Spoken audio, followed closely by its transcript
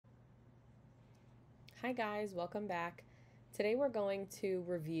Hi guys, welcome back. Today we're going to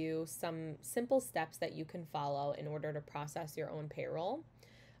review some simple steps that you can follow in order to process your own payroll.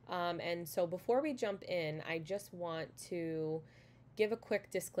 And so before we jump in, I just want to give a quick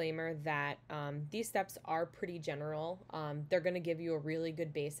disclaimer that these steps are pretty general. They're going to give you a really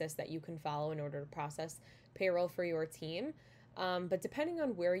good basis that you can follow in order to process payroll for your team. But depending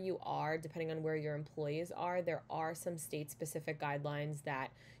on where you are, depending on where your employees are, there are some state-specific guidelines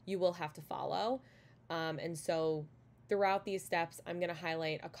that you will have to follow. And so throughout these steps, I'm going to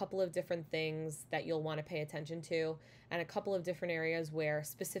highlight a couple of different things that you'll want to pay attention to and a couple of different areas where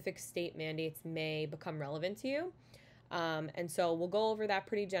specific state mandates may become relevant to you. And so we'll go over that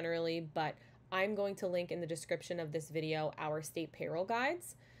pretty generally, but I'm going to link in the description of this video our state payroll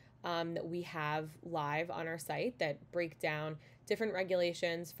guides that we have live on our site that break down different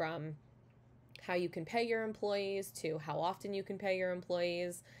regulations from how you can pay your employees to how often you can pay your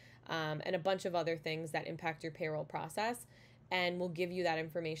employees, and a bunch of other things that impact your payroll process. And we'll give you that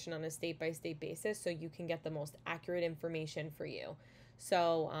information on a state-by-state basis so you can get the most accurate information for you.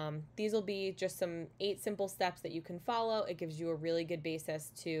 So these will be just some 8 simple steps that you can follow. It gives you a really good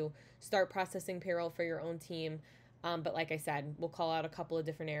basis to start processing payroll for your own team. But like I said, we'll call out a couple of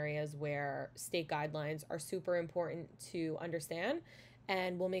different areas where state guidelines are super important to understand.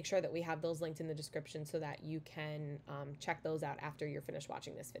 And we'll make sure that we have those linked in the description so that you can check those out after you're finished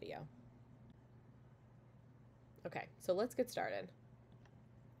watching this video. Okay, so let's get started.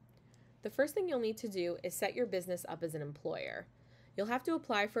 The first thing you'll need to do is set your business up as an employer. You'll have to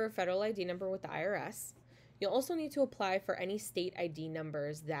apply for a federal ID number with the IRS. You'll also need to apply for any state ID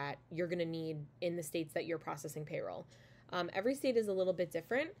numbers that you're going to need in the states that you're processing payroll. Every state is a little bit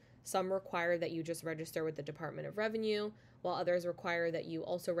different. Some require that you just register with the Department of Revenue, while others require that you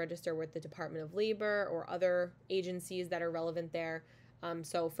also register with the Department of Labor or other agencies that are relevant there.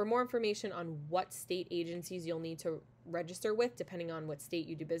 So for more information on what state agencies you'll need to register with, depending on what state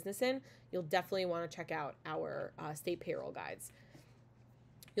you do business in, you'll definitely want to check out our state payroll guides.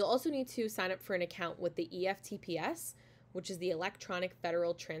 You'll also need to sign up for an account with the EFTPS, which is the Electronic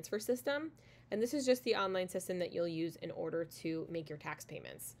Federal Transfer System. And this is just the online system that you'll use in order to make your tax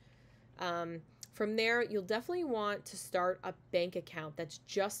payments. From there, you'll definitely want to start a bank account that's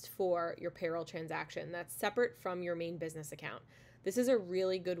just for your payroll transaction. That's separate from your main business account. This is a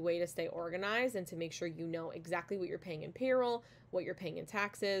really good way to stay organized and to make sure you know exactly what you're paying in payroll, what you're paying in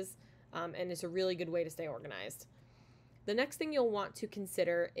taxes, and it's a really good way to stay organized. The next thing you'll want to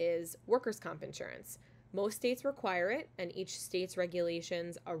consider is workers' comp insurance. Most states require it, and each state's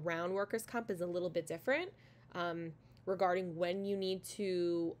regulations around workers' comp is a little bit different regarding when you need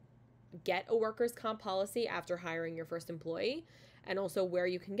to get a workers' comp policy after hiring your first employee, and also where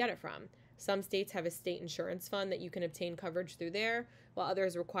you can get it from. Some states have a state insurance fund that you can obtain coverage through there, while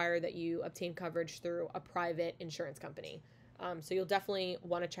others require that you obtain coverage through a private insurance company. So you'll definitely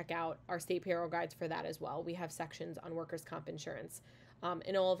want to check out our state payroll guides for that as well. We have sections on workers' comp insurance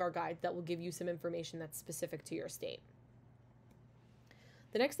in all of our guides that will give you some information that's specific to your state.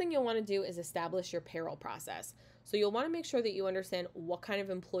 The next thing you'll want to do is establish your payroll process. So you'll want to make sure that you understand what kind of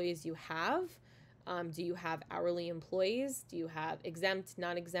employees you have. Do you have hourly employees? Do you have exempt,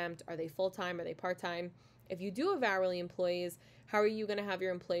 non-exempt? Are they full-time? Are they part-time? If you do have hourly employees, how are you going to have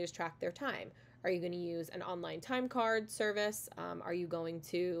your employees track their time? Are you going to use an online time card service? Are you going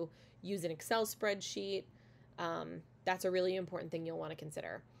to use an Excel spreadsheet? That's a really important thing you'll want to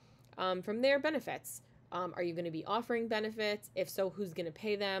consider. From there, benefits. Are you going to be offering benefits? If so, who's going to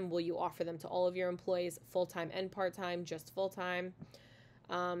pay them? Will you offer them to all of your employees, full-time and part-time, just full-time?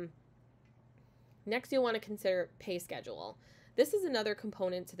 Next, you'll want to consider pay schedule. This is another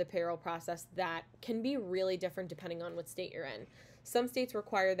component to the payroll process that can be really different depending on what state you're in. Some states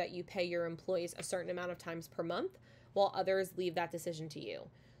require that you pay your employees a certain amount of times per month, while others leave that decision to you.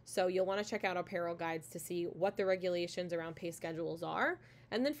 So you'll want to check out our payroll guides to see what the regulations around pay schedules are,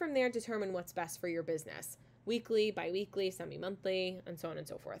 and then from there determine what's best for your business. Weekly, bi-weekly, semi-monthly, and so on and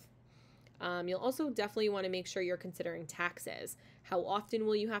so forth. You'll also definitely want to make sure you're considering taxes. How often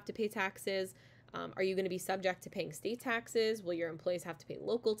will you have to pay taxes? Are you going to be subject to paying state taxes? Will your employees have to pay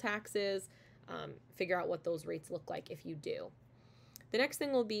local taxes? Figure out what those rates look like if you do. The next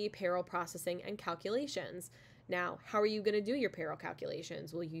thing will be payroll processing and calculations. Now, how are you going to do your payroll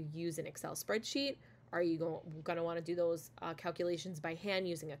calculations? Will you use an Excel spreadsheet? Are you going to want to do those calculations by hand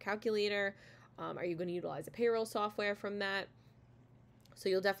using a calculator? Are you going to utilize a payroll software from that? So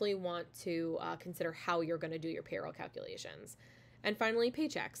you'll definitely want to consider how you're going to do your payroll calculations. And finally,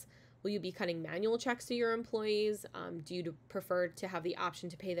 paychecks. Will you be cutting manual checks to your employees? Do you prefer to have the option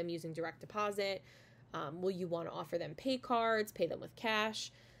to pay them using direct deposit? Will you want to offer them pay cards, pay them with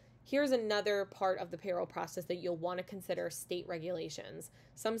cash? Here's another part of the payroll process that you'll want to consider: state regulations.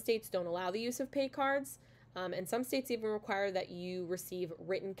 Some states don't allow the use of pay cards, and some states even require that you receive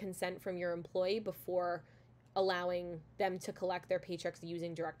written consent from your employee before allowing them to collect their paychecks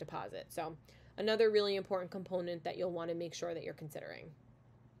using direct deposit. So another really important component that you'll want to make sure that you're considering.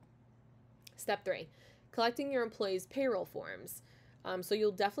 Step 3, collecting your employees' payroll forms. So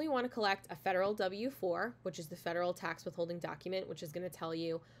you'll definitely want to collect a federal W-4, which is the federal tax withholding document, which is going to tell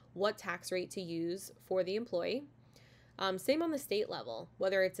you what tax rate to use for the employee. Same on the state level,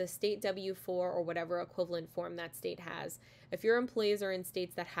 whether it's a state W-4 or whatever equivalent form that state has. If your employees are in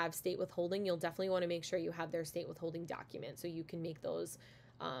states that have state withholding, you'll definitely want to make sure you have their state withholding document so you can make those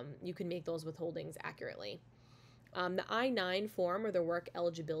withholdings accurately. The I-9 form, or the work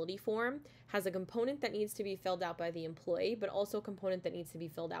eligibility form, has a component that needs to be filled out by the employee, but also a component that needs to be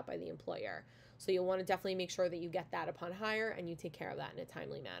filled out by the employer. So you'll want to definitely make sure that you get that upon hire and you take care of that in a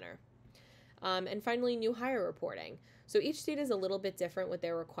timely manner. And finally, new hire reporting. So each state is a little bit different with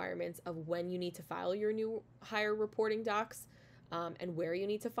their requirements of when you need to file your new hire reporting docs and where you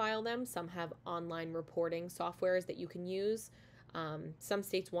need to file them. Some have online reporting softwares that you can use. Some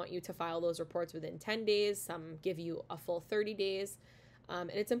states want you to file those reports within 10 days. Some give you a full 30 days.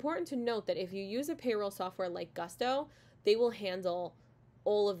 And it's important to note that if you use a payroll software like Gusto, they will handle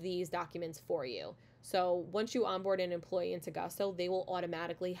all of these documents for you. So once you onboard an employee into Gusto, they will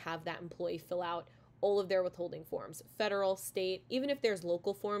automatically have that employee fill out all of their withholding forms, federal, state, even if there's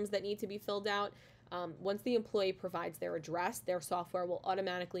local forms that need to be filled out. Once the employee provides their address, their software will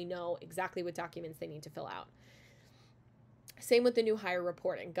automatically know exactly what documents they need to fill out. Same with the new hire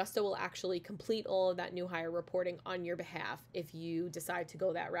reporting. Gusto will actually complete all of that new hire reporting on your behalf if you decide to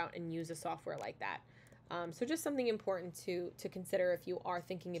go that route and use a software like that. So just something important to consider if you are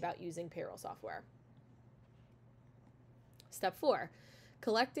thinking about using payroll software. Step 4,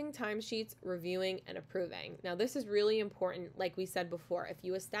 collecting timesheets, reviewing, and approving. Now, this is really important, like we said before. If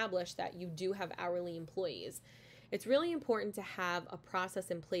you establish that you do have hourly employees, it's really important to have a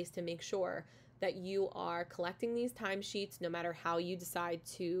process in place to make sure that you are collecting these timesheets no matter how you decide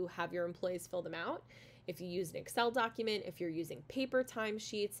to have your employees fill them out. If you use an Excel document, if you're using paper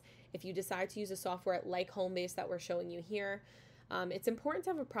timesheets, if you decide to use a software like Homebase that we're showing you here, it's important to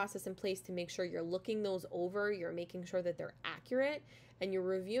have a process in place to make sure you're looking those over, you're making sure that they're accurate, and you're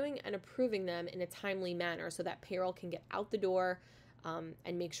reviewing and approving them in a timely manner so that payroll can get out the door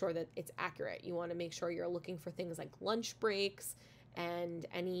and make sure that it's accurate. You want to make sure you're looking for things like lunch breaks and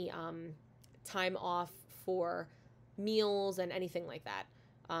any time off for meals and anything like that.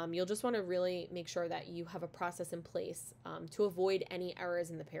 You'll just want to really make sure that you have a process in place to avoid any errors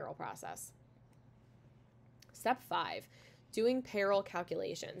in the payroll process. Step 5, doing payroll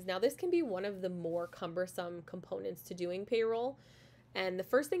calculations. Now, this can be one of the more cumbersome components to doing payroll. And the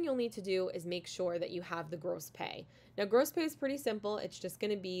first thing you'll need to do is make sure that you have the gross pay. Now, gross pay is pretty simple. It's just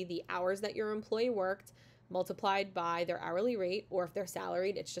going to be the hours that your employee worked multiplied by their hourly rate, or if they're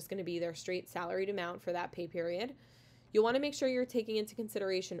salaried, it's just going to be their straight salaried amount for that pay period. You'll want to make sure you're taking into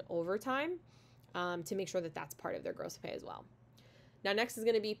consideration overtime to make sure that that's part of their gross pay as well. Now, next is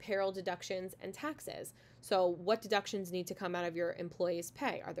going to be payroll deductions and taxes. So what deductions need to come out of your employee's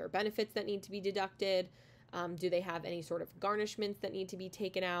pay? Are there benefits that need to be deducted? Do they have any sort of garnishments that need to be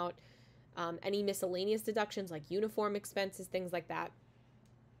taken out? Any miscellaneous deductions like uniform expenses, things like that.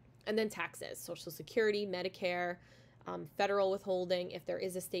 And then taxes, Social Security, Medicare, federal withholding, if there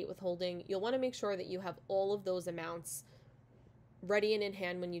is a state withholding. You'll want to make sure that you have all of those amounts ready and in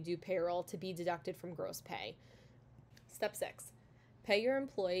hand when you do payroll to be deducted from gross pay. Step 6, pay your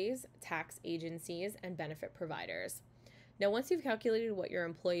employees, tax agencies, and benefit providers. Now, once you've calculated what your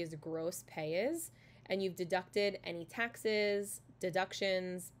employee's gross pay is, and you've deducted any taxes,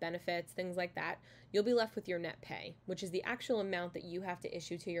 deductions, benefits, things like that, you'll be left with your net pay, which is the actual amount that you have to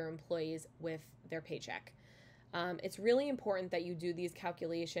issue to your employees with their paycheck. It's really important that you do these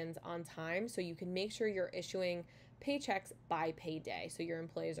calculations on time so you can make sure you're issuing paychecks by payday, so your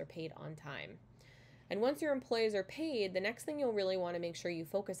employees are paid on time. And once your employees are paid, the next thing you'll really want to make sure you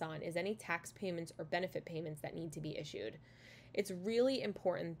focus on is any tax payments or benefit payments that need to be issued. It's really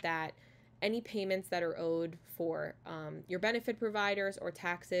important that any payments that are owed for your benefit providers or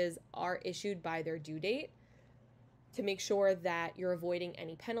taxes are issued by their due date to make sure that you're avoiding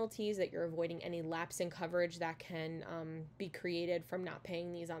any penalties, that you're avoiding any lapse in coverage that can be created from not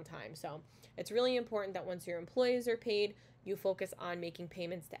paying these on time. So it's really important that once your employees are paid, you focus on making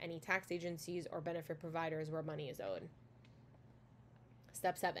payments to any tax agencies or benefit providers where money is owed.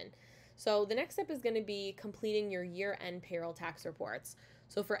 Step 7. So the next step is going to be completing your year-end payroll tax reports.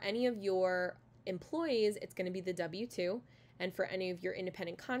 So for any of your employees, it's going to be the W-2, And for any of your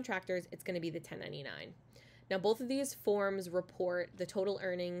independent contractors, it's going to be the 1099. Now, both of these forms report the total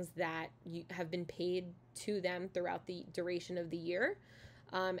earnings that you have been paid to them throughout the duration of the year.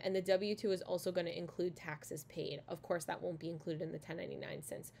 And the W-2 is also going to include taxes paid. Of course, that won't be included in the 1099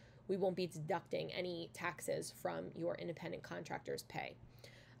 since we won't be deducting any taxes from your independent contractor's pay.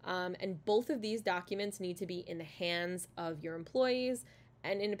 And both of these documents need to be in the hands of your employees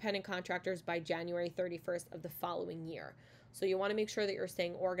and independent contractors by January 31st of the following year. So you want to make sure that you're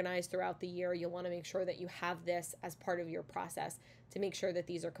staying organized throughout the year. You'll want to make sure that you have this as part of your process to make sure that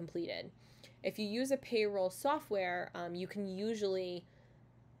these are completed. If you use a payroll software, you can usually,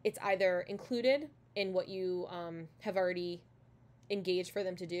 it's either included in what you have already engaged for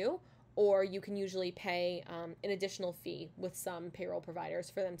them to do, or you can usually pay an additional fee with some payroll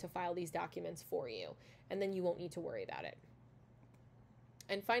providers for them to file these documents for you, and then you won't need to worry about it.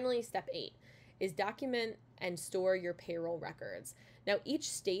 And finally, step 8 is document and store your payroll records. Now, each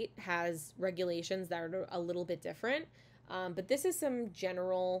state has regulations that are a little bit different, but this is some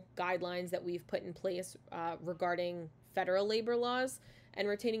general guidelines that we've put in place regarding federal labor laws and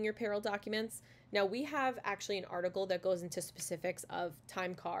retaining your payroll documents. Now, we have actually an article that goes into specifics of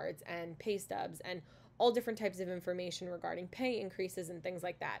time cards and pay stubs and all different types of information regarding pay increases and things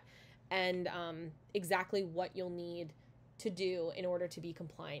like that, and exactly what you'll need to do in order to be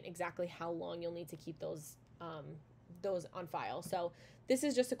compliant, exactly how long you'll need to keep those on file. So this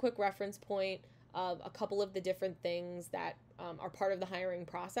is just a quick reference point of a couple of the different things that are part of the hiring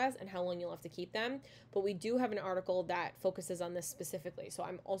process and how long you'll have to keep them. But we do have an article that focuses on this specifically. So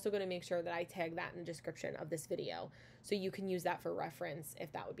I'm also going to make sure that I tag that in the description of this video so you can use that for reference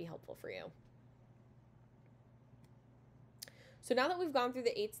if that would be helpful for you. So now that we've gone through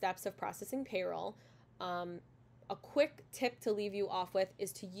the 8 steps of processing payroll, a quick tip to leave you off with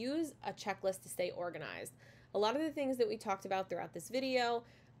is to use a checklist to stay organized. A lot of the things that we talked about throughout this video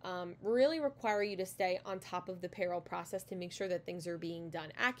really require you to stay on top of the payroll process to make sure that things are being done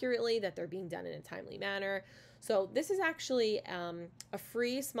accurately, that they're being done in a timely manner. So this is actually a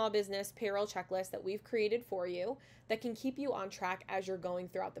free small business payroll checklist that we've created for you that can keep you on track as you're going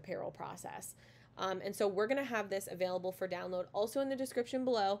throughout the payroll process. And so we're going to have this available for download also in the description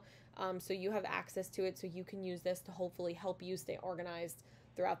below, so you have access to it so you can use this to hopefully help you stay organized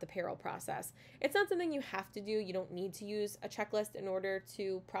throughout the payroll process. It's not something you have to do. You don't need to use a checklist in order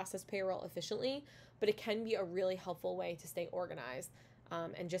to process payroll efficiently, but it can be a really helpful way to stay organized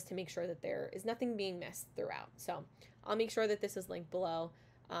and just to make sure that there is nothing being missed throughout. So I'll make sure that this is linked below.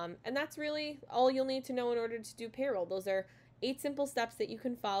 And that's really all you'll need to know in order to do payroll. Those are 8 simple steps that you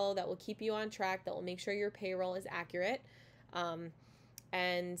can follow that will keep you on track, that will make sure your payroll is accurate.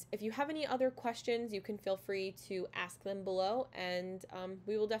 And if you have any other questions, you can feel free to ask them below, and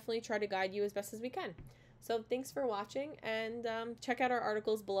we will definitely try to guide you as best as we can. So thanks for watching, and check out our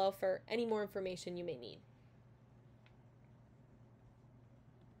articles below for any more information you may need.